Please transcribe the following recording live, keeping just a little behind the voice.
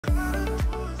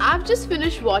I've just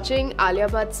finished watching Alia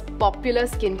Bhatt's popular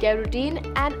skincare routine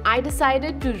and I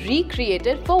decided to recreate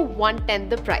it for 1/10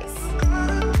 the price.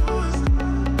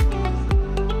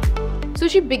 So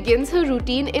she begins her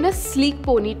routine in a sleek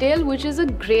ponytail, which is a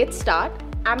great start.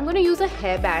 I'm going to use a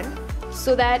hairband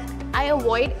so that I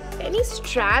avoid any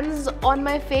strands on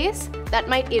my face that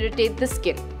might irritate the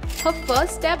skin. Her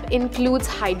first step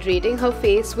includes hydrating her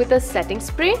face with a setting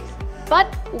spray,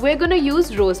 but we're going to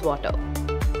use rose water.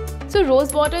 So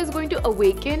rose water is going to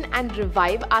awaken and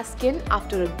revive our skin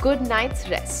after a good night's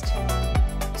rest.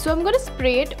 So I'm going to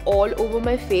spray it all over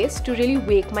my face to really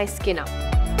wake my skin up.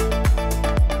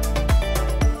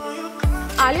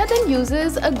 Alia then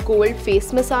uses a gold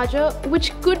face massager,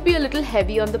 which could be a little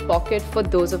heavy on the pocket for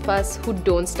those of us who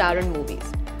don't star in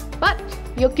movies. But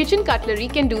your kitchen cutlery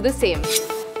can do the same.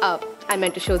 I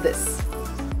meant to show this.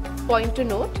 Point to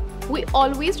note, we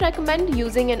always recommend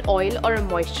using an oil or a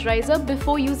moisturizer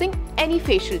before using any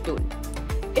facial tool.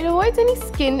 It avoids any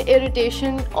skin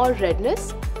irritation or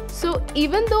redness, so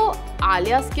even though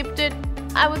Alia skipped it,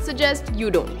 I would suggest you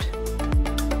don't.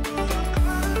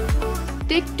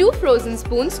 Take 2 frozen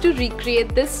spoons to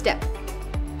recreate this step.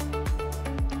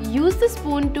 Use the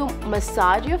spoon to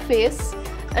massage your face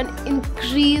and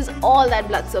increase all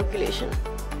that blood circulation.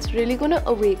 It's really going to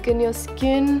awaken your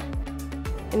skin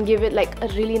and give it like a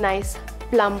really nice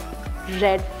plump,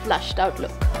 red, flushed out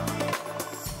look.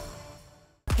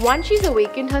 Once she's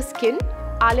awakened her skin,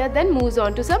 Alia then moves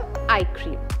on to some eye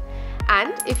cream.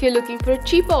 And if you're looking for a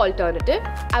cheaper alternative,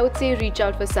 I would say reach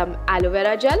out for some aloe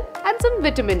vera gel and some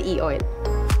vitamin E oil.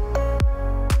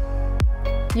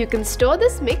 You can store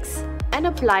this mix and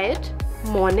apply it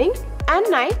morning and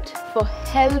night for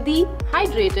healthy,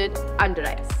 hydrated under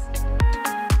eyes.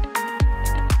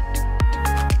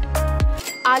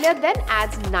 Alia then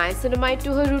adds niacinamide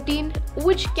to her routine,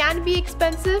 which can be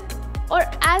expensive or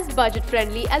as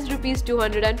budget-friendly as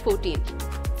 ₹214.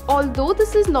 Although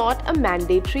this is not a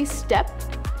mandatory step,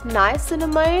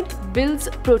 niacinamide builds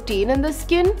protein in the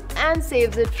skin and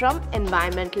saves it from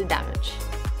environmental damage.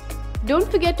 Don't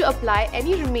forget to apply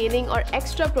any remaining or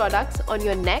extra products on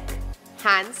your neck,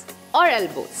 hands or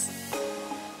elbows.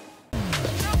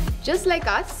 Just like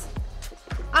us,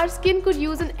 our skin could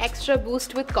use an extra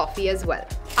boost with coffee as well.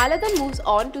 Alia then moves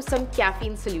on to some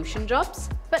caffeine solution drops,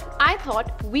 but I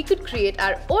thought we could create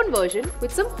our own version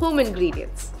with some home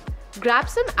ingredients. Grab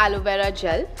some aloe vera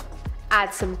gel,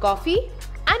 add some coffee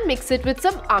and mix it with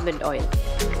some almond oil.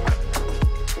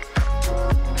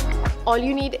 All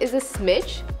you need is a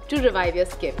smidge to revive your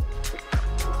skin.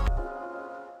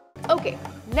 Okay,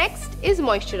 next is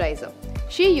moisturizer.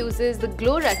 She uses the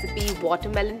Glow Recipe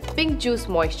Watermelon Pink Juice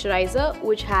Moisturizer,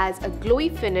 which has a glowy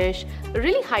finish, a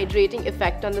really hydrating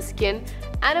effect on the skin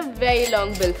and a very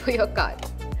long bill for your card.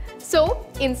 So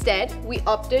instead, we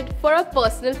opted for our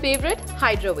personal favorite,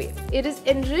 Hydra Wave. It is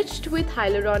enriched with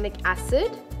hyaluronic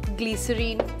acid,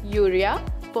 glycerine, urea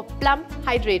for plump,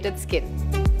 hydrated skin.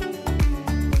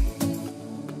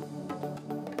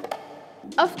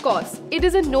 Of course, it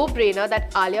is a no-brainer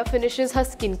that Alia finishes her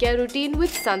skincare routine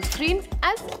with sunscreen,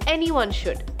 as anyone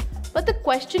should. But the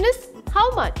question is,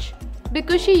 how much?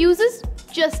 Because she uses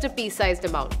just a pea-sized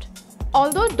amount.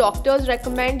 Although doctors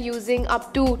recommend using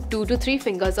up to 2 to 3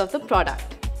 fingers of the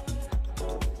product.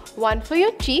 One for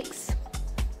your cheeks,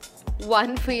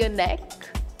 one for your neck,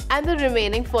 and the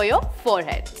remaining for your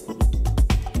forehead.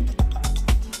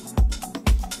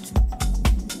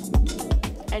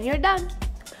 And you're done.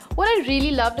 What I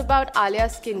really loved about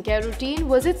Alia's skincare routine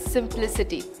was its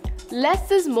simplicity. Less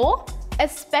is more,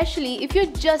 especially if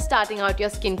you're just starting out your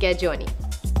skincare journey.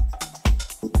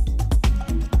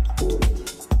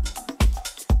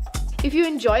 If you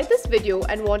enjoyed this video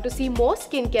and want to see more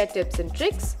skincare tips and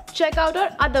tricks, check out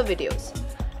our other videos.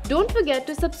 Don't forget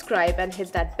to subscribe and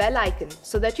hit that bell icon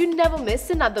so that you never miss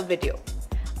another video.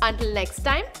 Until next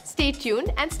time, stay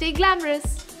tuned and stay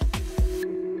glamorous.